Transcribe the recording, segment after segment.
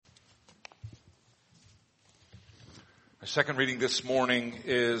Our second reading this morning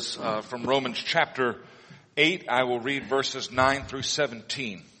is from Romans chapter 8. I will read verses 9 through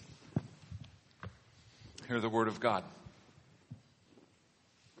 17. Hear the word of God.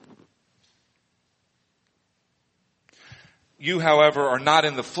 You, however, are not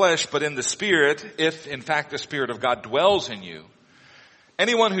in the flesh, but in the Spirit, if in fact the Spirit of God dwells in you.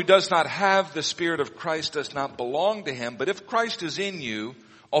 Anyone who does not have the Spirit of Christ does not belong to him, but if Christ is in you,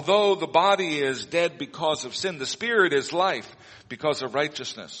 although the body is dead because of sin, the Spirit is life because of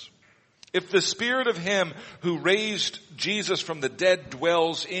righteousness. If the Spirit of him who raised Jesus from the dead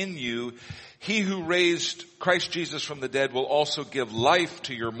dwells in you, he who raised Christ Jesus from the dead will also give life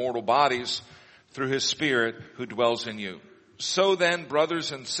to your mortal bodies through his Spirit who dwells in you. So then,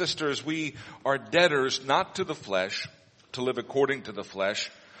 brothers and sisters, we are debtors not to the flesh, to live according to the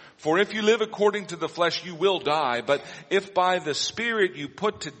flesh. For if you live according to the flesh, you will die. But if by the Spirit you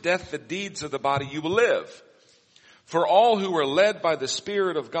put to death the deeds of the body, you will live. For all who are led by the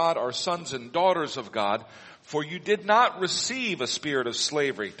Spirit of God are sons and daughters of God. For you did not receive a spirit of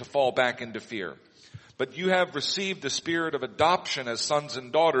slavery to fall back into fear, but you have received the Spirit of adoption as sons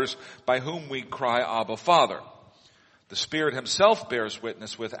and daughters, by whom we cry, Abba, Father. The Spirit himself bears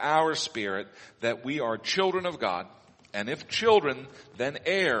witness with our spirit that we are children of God. And if children, then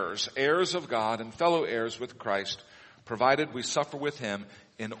heirs, heirs of God and fellow heirs with Christ, provided we suffer with him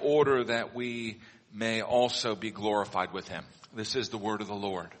in order that we may also be glorified with him. This is the word of the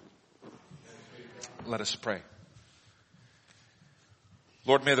Lord. Let us pray.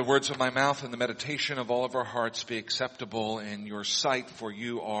 Lord, may the words of my mouth and the meditation of all of our hearts be acceptable in your sight, for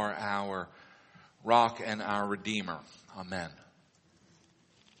you are our rock and our Redeemer. Amen.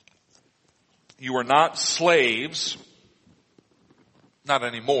 You are not slaves. Not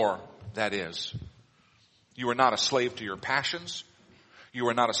anymore, that is. You are not a slave to your passions. You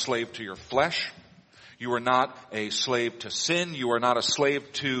are not a slave to your flesh. You are not a slave to sin. You are not a slave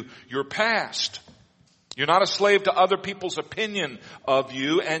to your past. You're not a slave to other people's opinion of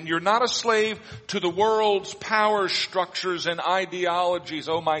you, and you're not a slave to the world's power structures and ideologies.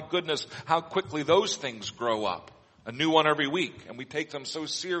 Oh my goodness, how quickly those things grow up. A new one every week, and we take them so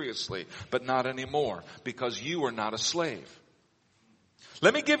seriously, but not anymore, because you are not a slave.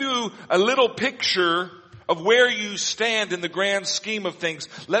 Let me give you a little picture of where you stand in the grand scheme of things.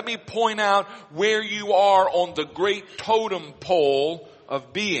 Let me point out where you are on the great totem pole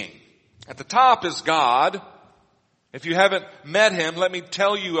of being. At the top is God. If you haven't met him, let me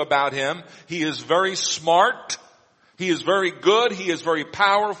tell you about him. He is very smart. He is very good. He is very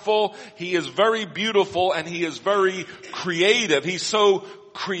powerful. He is very beautiful, and he is very creative. He's so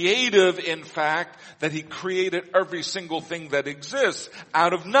creative, in fact, that he created every single thing that exists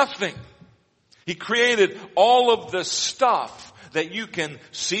out of nothing. He created all of the stuff that you can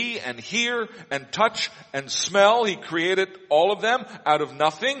see and hear and touch and smell. He created all of them out of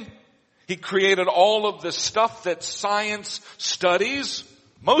nothing. He created all of the stuff that science studies,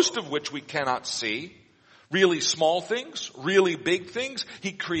 most of which we cannot see. Really small things, really big things.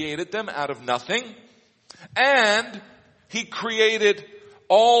 He created them out of nothing. And he created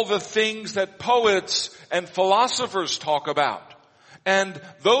all the things that poets and philosophers talk about. And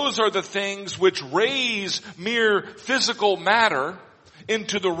those are the things which raise mere physical matter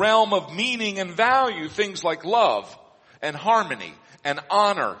into the realm of meaning and value. Things like love and harmony and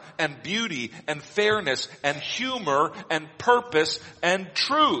honor and beauty and fairness and humor and purpose and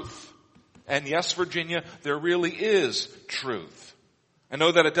truth. And yes, Virginia, there really is truth. I know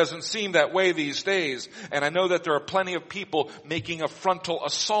that it doesn't seem that way these days, and I know that there are plenty of people making a frontal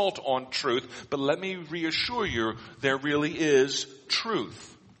assault on truth, but let me reassure you, there really is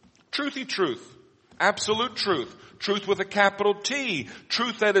truth. Truthy truth. Absolute truth. Truth with a capital T.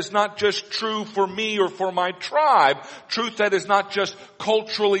 Truth that is not just true for me or for my tribe. Truth that is not just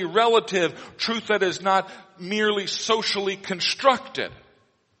culturally relative. Truth that is not merely socially constructed.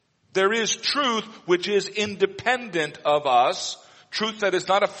 There is truth which is independent of us. Truth that is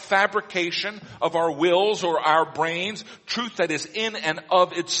not a fabrication of our wills or our brains. Truth that is in and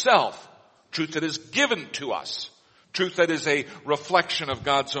of itself. Truth that is given to us. Truth that is a reflection of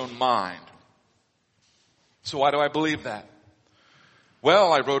God's own mind. So why do I believe that?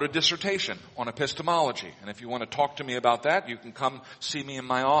 Well, I wrote a dissertation on epistemology. And if you want to talk to me about that, you can come see me in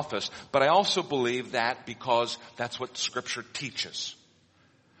my office. But I also believe that because that's what Scripture teaches.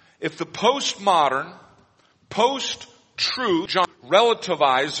 If the postmodern, post-truth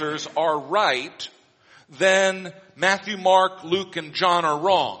relativizers are right, then Matthew, Mark, Luke, and John are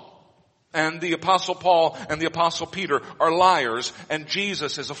wrong. And the Apostle Paul and the Apostle Peter are liars, and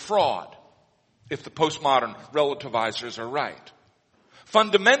Jesus is a fraud, if the postmodern relativizers are right.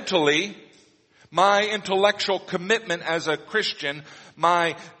 Fundamentally, My intellectual commitment as a Christian,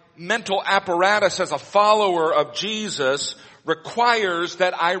 my mental apparatus as a follower of Jesus requires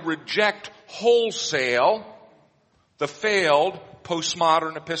that I reject wholesale the failed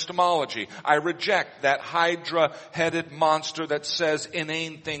postmodern epistemology. I reject that hydra-headed monster that says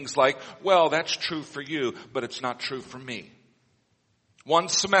inane things like, well, that's true for you, but it's not true for me. One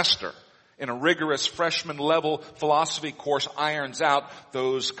semester in a rigorous freshman level philosophy course irons out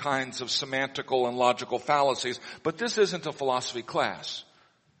those kinds of semantical and logical fallacies. But this isn't a philosophy class.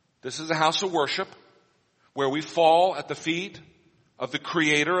 This is a house of worship where we fall at the feet of the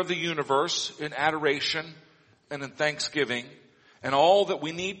creator of the universe in adoration and in thanksgiving. And all that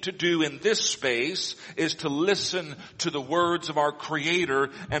we need to do in this space is to listen to the words of our Creator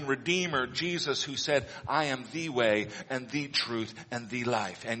and Redeemer, Jesus, who said, I am the way and the truth and the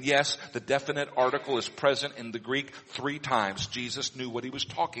life. And yes, the definite article is present in the Greek 3 times. Jesus knew what he was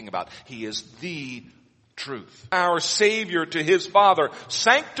talking about. He is the truth. Our Savior to his Father,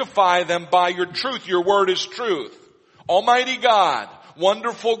 sanctify them by your truth. Your word is truth. Almighty God,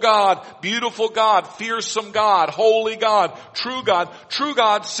 wonderful God, beautiful God, fearsome God, holy God, true God. True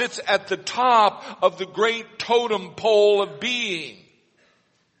God sits at the top of the great totem pole of being.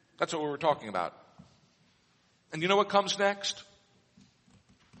 That's what we were talking about. And you know what comes next?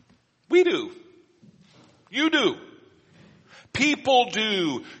 We do. You do. People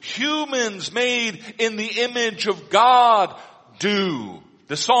do. Humans made in the image of God do.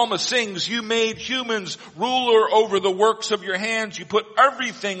 The psalmist sings, you made humans ruler over the works of your hands. You put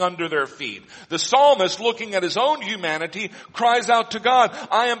everything under their feet. The psalmist, looking at his own humanity, cries out to God,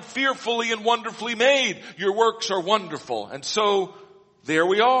 I am fearfully and wonderfully made. Your works are wonderful. And so there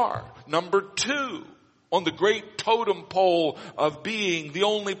we are. Number 2 on the great totem pole of being, the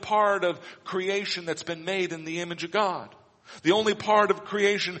only part of creation that's been made in the image of God. The only part of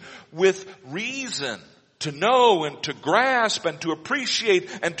creation with reason to know and to grasp and to appreciate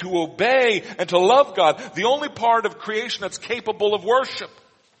and to obey and to love God. The only part of creation that's capable of worship.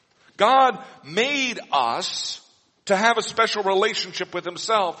 God made us to have a special relationship with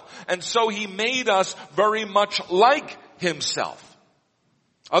himself. And so he made us very much like himself.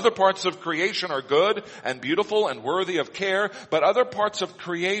 Other parts of creation are good and beautiful and worthy of care, but other parts of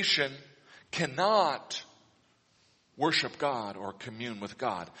creation cannot worship God or commune with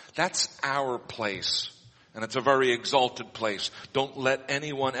God. That's our place. And it's a very exalted place. Don't let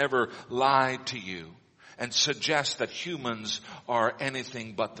anyone ever lie to you and suggest that humans are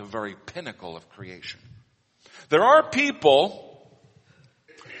anything but the very pinnacle of creation. There are people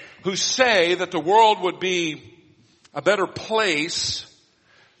who say that the world would be a better place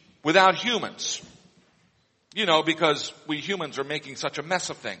without humans. You know, because we humans are making such a mess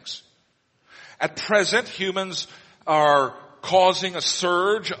of things. At present, humans are causing a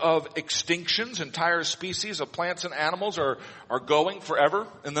surge of extinctions. Entire species of plants and animals are going forever.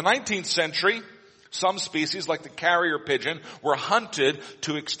 In the 19th century, some species like the carrier pigeon were hunted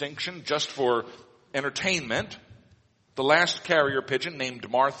to extinction just for entertainment. The last carrier pigeon, named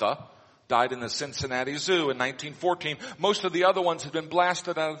Martha, died in the Cincinnati Zoo in 1914. Most of the other ones had been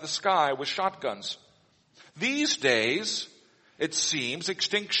blasted out of the sky with shotguns. These days, it seems,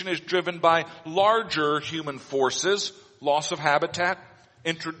 extinction is driven by larger human forces, loss of habitat,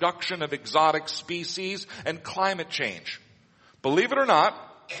 introduction of exotic species, and climate change. Believe it or not,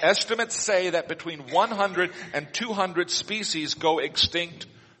 estimates say that between 100 and 200 species go extinct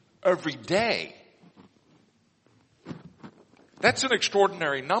every day. That's an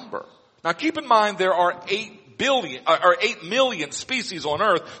extraordinary number. Now keep in mind there are 8 million species on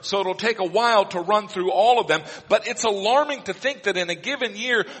Earth, so it'll take a while to run through all of them. But it's alarming to think that in a given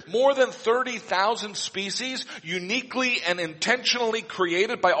year, more than 30,000 species, uniquely and intentionally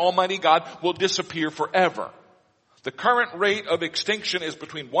created by Almighty God, will disappear forever. The current rate of extinction is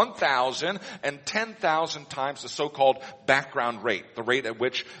between 1,000 and 10,000 times the so-called background rate, the rate at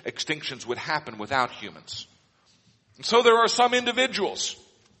which extinctions would happen without humans. And so there are some individuals,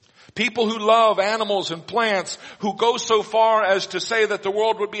 people who love animals and plants, who go so far as to say that the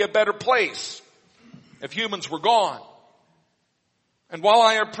world would be a better place if humans were gone. And while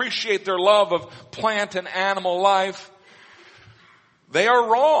I appreciate their love of plant and animal life, they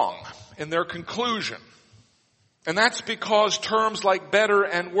are wrong in their conclusion. And that's because terms like better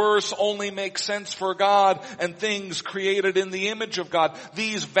and worse only make sense for God and things created in the image of God.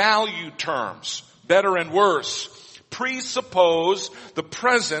 These value terms, better and worse, presuppose the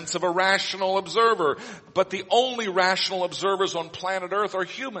presence of a rational observer. But the only rational observers on planet Earth are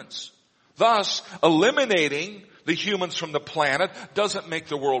humans. Thus, eliminating the humans from the planet doesn't make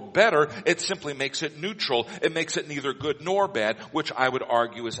the world better. It simply makes it neutral. It makes it neither good nor bad, which I would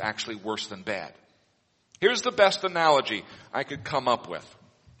argue is actually worse than bad. Here's the best analogy I could come up with.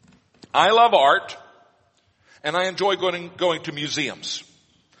 I love art, and I enjoy going to museums.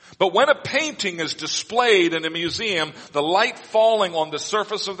 But when a painting is displayed in a museum, the light falling on the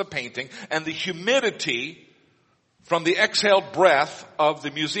surface of the painting and the humidity from the exhaled breath of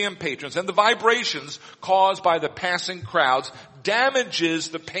the museum patrons and the vibrations caused by the passing crowds damages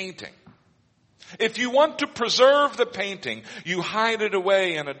the painting. If you want to preserve the painting, you hide it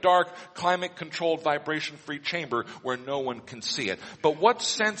away in a dark, climate-controlled, vibration-free chamber where no one can see it. But what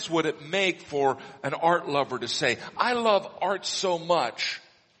sense would it make for an art lover to say, I love art so much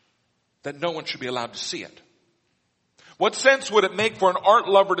that no one should be allowed to see it? What sense would it make for an art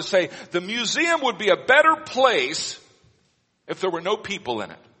lover to say, the museum would be a better place if there were no people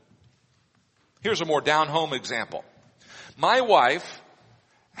in it? Here's a more down-home example. My wife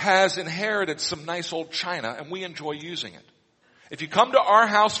has inherited some nice old china, and we enjoy using it. If you come to our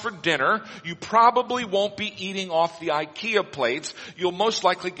house for dinner, you probably won't be eating off the IKEA plates. You'll most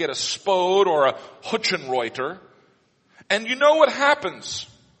likely get a Spode or a Hutchenreuter. And you know what happens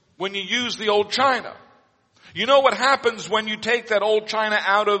when you use the old china. You know what happens when you take that old china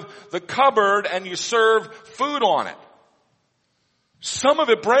out of the cupboard and you serve food on it. Some of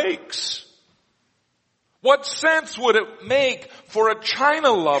it breaks. What sense would it make for a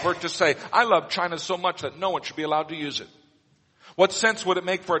china lover to say, I love china so much that no one should be allowed to use it? What sense would it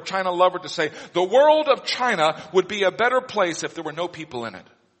make for a china lover to say, the world of China would be a better place if there were no people in it?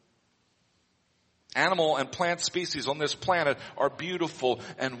 Animal and plant species on this planet are beautiful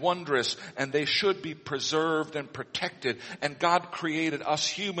and wondrous, and they should be preserved and protected. And God created us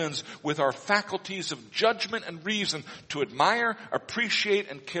humans with our faculties of judgment and reason to admire, appreciate,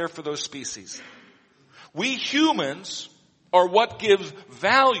 and care for those species. We humans are what gives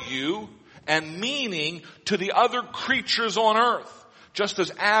value and meaning to the other creatures on earth. Just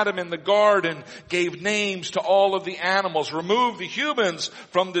as Adam in the garden gave names to all of the animals, remove the humans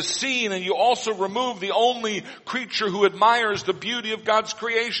from the scene, and you also remove the only creature who admires the beauty of God's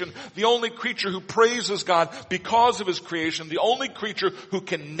creation, the only creature who praises God because of His creation, the only creature who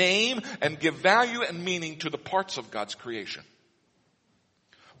can name and give value and meaning to the parts of God's creation.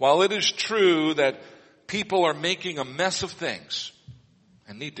 While it is true that people are making a mess of things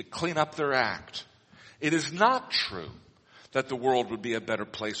and need to clean up their act, it is not true that the world would be a better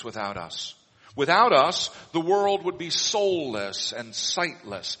place without us. Without us, the world would be soulless and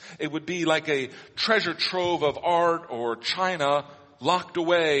sightless. It would be like a treasure trove of art or china locked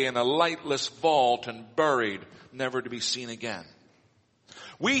away in a lightless vault and buried, never to be seen again.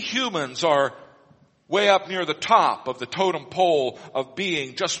 We humans are way up near the top of the totem pole of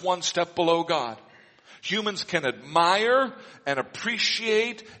being, just one step below God. Humans can admire and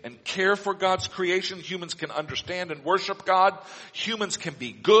appreciate and care for God's creation. Humans can understand and worship God. Humans can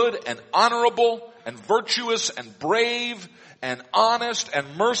be good and honorable and virtuous and brave and honest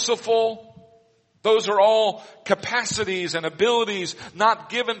and merciful. Those are all capacities and abilities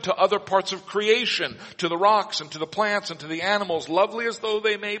not given to other parts of creation, to the rocks and to the plants and to the animals, lovely as though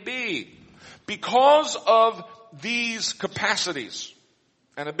they may be. Because of these capacities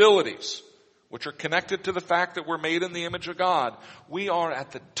and abilities, which are connected to the fact that we're made in the image of God, we are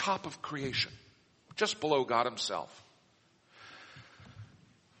at the top of creation, just below God Himself.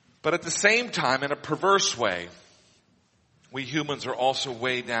 But at the same time, in a perverse way, we humans are also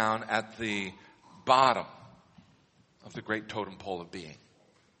way down at the bottom of the great totem pole of being.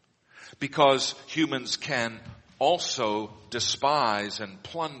 Because humans can also despise and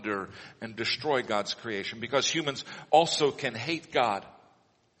plunder and destroy God's creation. Because humans also can hate God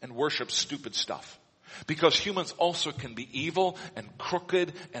and worship stupid stuff. Because humans also can be evil and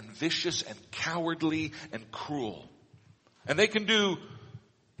crooked and vicious and cowardly and cruel. And they can do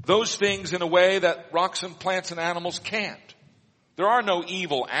those things in a way that rocks and plants and animals can't. There are no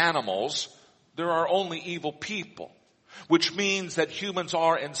evil animals. There are only evil people. Which means that humans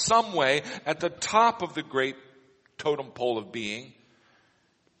are in some way at the top of the great totem pole of being,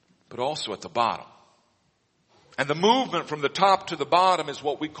 but also at the bottom. And the movement from the top to the bottom is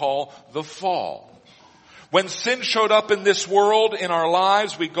what we call the fall. When sin showed up in this world, in our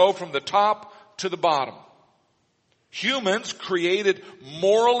lives, we go from the top to the bottom. Humans created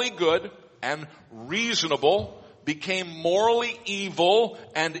morally good and reasonable became morally evil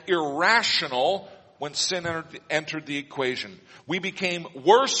and irrational when sin entered the equation. We became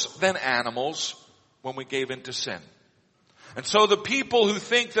worse than animals when we gave in to sin. And so the people who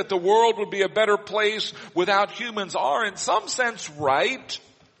think that the world would be a better place without humans are in some sense right,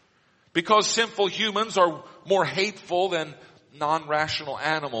 because sinful humans are more hateful than non-rational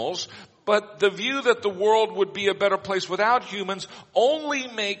animals. But the view that the world would be a better place without humans only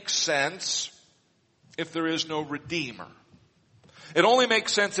makes sense if there is no Redeemer. It only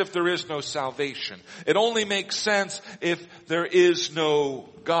makes sense if there is no salvation. It only makes sense if there is no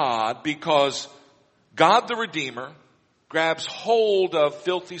God, because God the Redeemer grabs hold of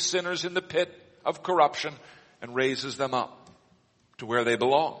filthy sinners in the pit of corruption and raises them up to where they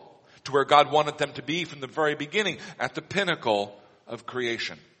belong, to where God wanted them to be from the very beginning, at the pinnacle of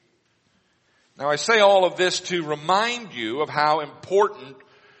creation. Now, I say all of this to remind you of how important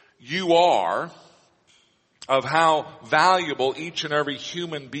you are, of how valuable each and every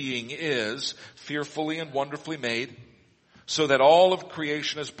human being is, fearfully and wonderfully made, so that all of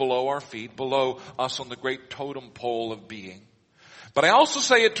creation is below our feet, below us on the great totem pole of being. But I also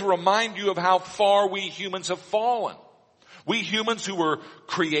say it to remind you of how far we humans have fallen. We humans who were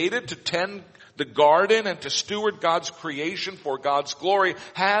created to tend the garden and to steward God's creation for God's glory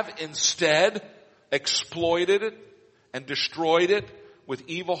have instead exploited it and destroyed it with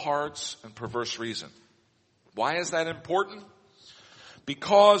evil hearts and perverse reason. Why is that important?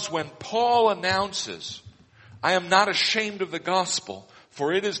 Because when Paul announces, I am not ashamed of the gospel,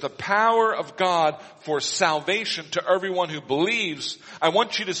 for it is the power of God for salvation to everyone who believes, I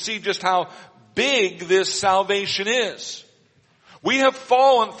want you to see just how big this salvation is. We have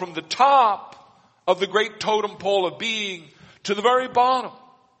fallen from the top of the great totem pole of being to the very bottom.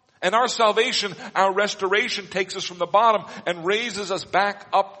 And our salvation, our restoration takes us from the bottom and raises us back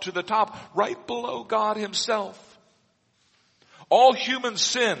up to the top, right below God himself. All human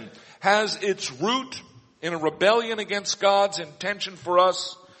sin has its root in a rebellion against God's intention for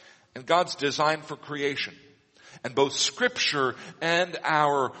us and God's design for creation. And both Scripture and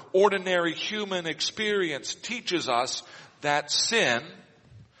our ordinary human experience teaches us that sin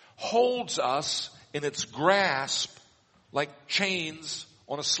holds us in its grasp like chains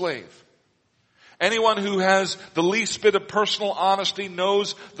on a slave. Anyone who has the least bit of personal honesty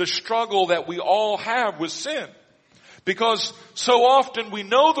knows the struggle that we all have with sin. Because so often we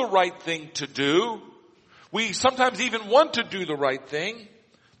know the right thing to do. We sometimes even want to do the right thing,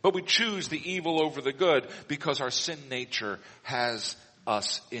 but we choose the evil over the good because our sin nature has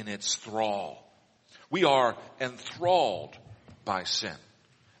us in its thrall. We are enthralled by sin.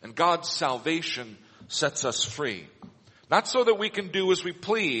 And God's salvation sets us free. Not so that we can do as we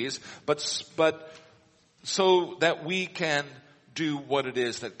please, but so that we can do what it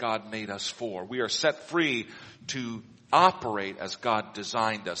is that God made us for. We are set free to operate as God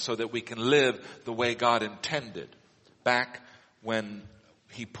designed us so that we can live the way God intended back when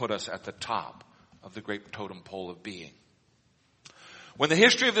he put us at the top of the great totem pole of being. When the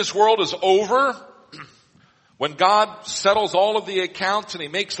history of this world is over, when God settles all of the accounts and he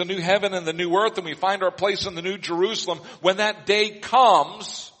makes the new heaven and the new earth and we find our place in the new Jerusalem, when that day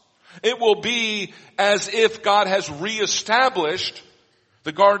comes, it will be as if God has reestablished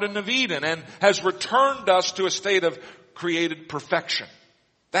the Garden of Eden and has returned us to a state of created perfection.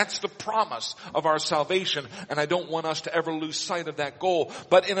 That's the promise of our salvation, and I don't want us to ever lose sight of that goal.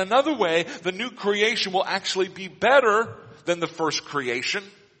 But in another way, the new creation will actually be better than the first creation.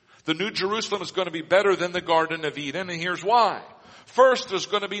 The New Jerusalem is going to be better than the Garden of Eden, and here's why. First, there's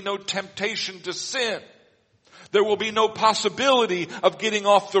going to be no temptation to sin. There will be no possibility of getting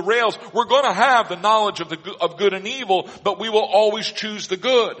off the rails. We're going to have the knowledge of good and evil, but we will always choose the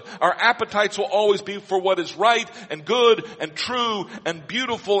good. Our appetites will always be for what is right and good and true and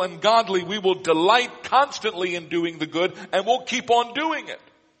beautiful and godly. We will delight constantly in doing the good, and we'll keep on doing it.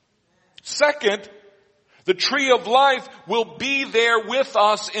 Second, the tree of life will be there with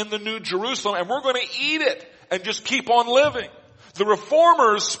us in the New Jerusalem, and we're going to eat it and just keep on living. The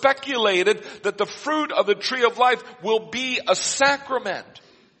reformers speculated that the fruit of the tree of life will be a sacrament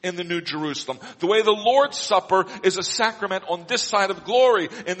in the New Jerusalem. The way the Lord's Supper is a sacrament on this side of glory,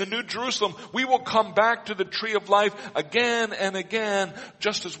 in the New Jerusalem, we will come back to the tree of life again and again,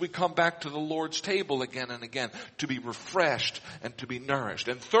 just as we come back to the Lord's table again and again, to be refreshed and to be nourished.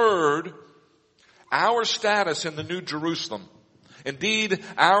 And third, our status in the New Jerusalem, indeed,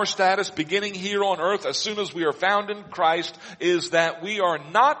 our status beginning here on earth as soon as we are found in Christ, is that we are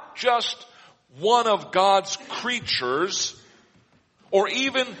not just one of God's creatures or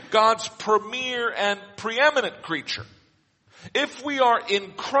even God's premier and preeminent creature. If we are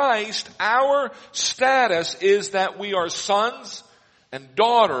in Christ, our status is that we are sons and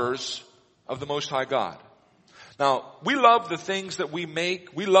daughters of the Most High God. Now, we love the things that we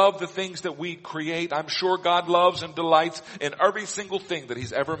make. We love the things that we create. I'm sure God loves and delights in every single thing that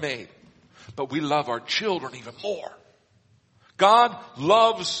he's ever made. But we love our children even more. God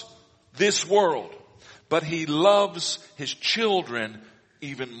loves this world, but he loves his children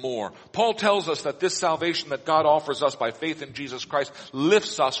even more. Paul tells us that this salvation that God offers us by faith in Jesus Christ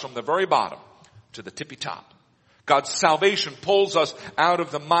lifts us from the very bottom, to the tippy top. God's salvation pulls us out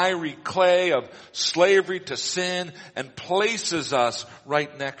of the miry clay of slavery to sin and places us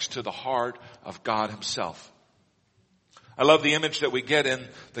right next to the heart of God himself. I love the image that we get in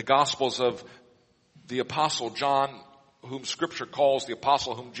the Gospels of the Apostle John, whom Scripture calls the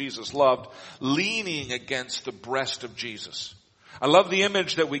apostle whom Jesus loved, leaning against the breast of Jesus. I love the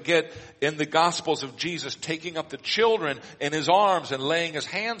image that we get in the Gospels of Jesus taking up the children in his arms and laying his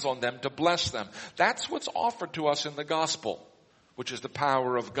hands on them to bless them. That's what's offered to us in the Gospel, which is the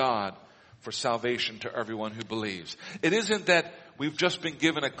power of God for salvation to everyone who believes. It isn't that we've just been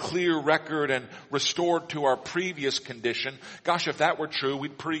given a clear record and restored to our previous condition. Gosh, if that were true,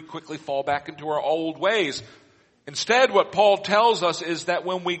 we'd pretty quickly fall back into our old ways. Instead, what Paul tells us is that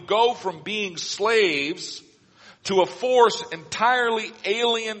when we go from being slaves to a force entirely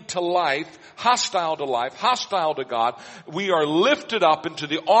alien to life, hostile to God, we are lifted up into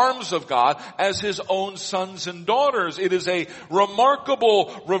the arms of God as his own sons and daughters. It is a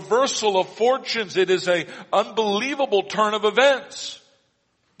remarkable reversal of fortunes. It is an unbelievable turn of events.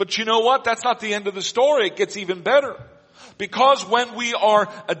 But you know what? That's not the end of the story. It gets even better. Because when we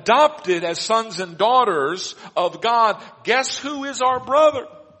are adopted as sons and daughters of God, guess who is our brother?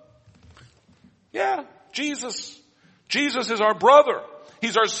 Yeah, Jesus. Jesus is our brother.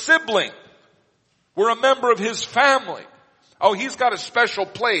 He's our sibling. We're a member of his family. Oh, he's got a special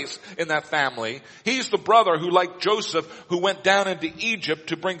place in that family. He's the brother who, like Joseph, who went down into Egypt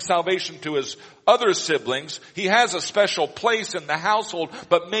to bring salvation to his other siblings. He has a special place in the household,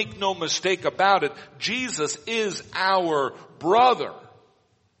 but make no mistake about it, Jesus is our brother.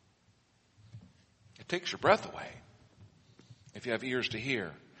 It takes your breath away if you have ears to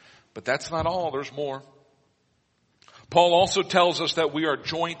hear. But that's not all. There's more. Paul also tells us that we are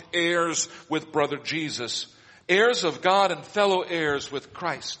joint heirs with brother Jesus. Heirs of God and fellow heirs with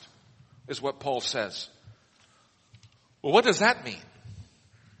Christ is what Paul says. Well, what does that mean?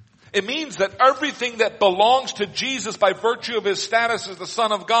 It means that everything that belongs to Jesus by virtue of his status as the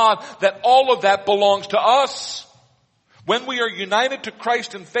Son of God, that all of that belongs to us. When we are united to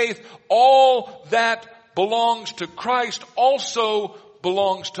Christ in faith, all that belongs to Christ also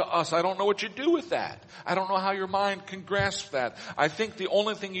belongs to us. I don't know what you do with that. I don't know how your mind can grasp that. I think the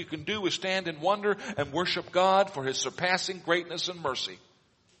only thing you can do is stand in wonder and worship God for his surpassing greatness and mercy.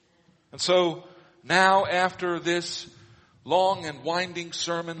 And so now, after this long and winding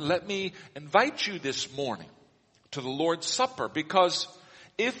sermon, let me invite you this morning to the Lord's Supper, because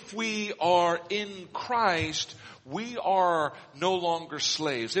if we are in Christ, we are no longer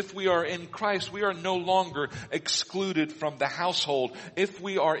slaves. If we are in Christ, we are no longer excluded from the household. If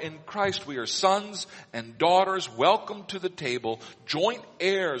we are in Christ, we are sons and daughters, welcome to the table, joint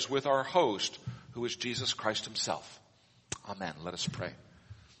heirs with our host, who is Jesus Christ himself. Amen. Let us pray.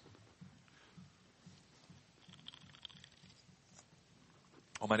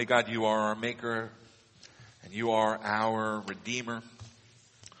 Almighty God, you are our maker and you are our Redeemer.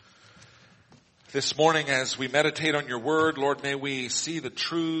 This morning, as we meditate on your word, Lord, may we see the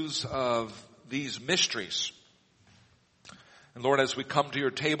truths of these mysteries. And Lord, as we come to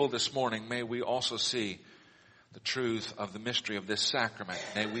your table this morning, may we also see the truth of the mystery of this sacrament.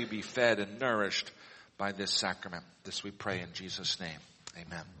 May we be fed and nourished by this sacrament. This we pray in Jesus' name.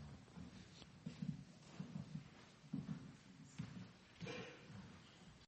 Amen.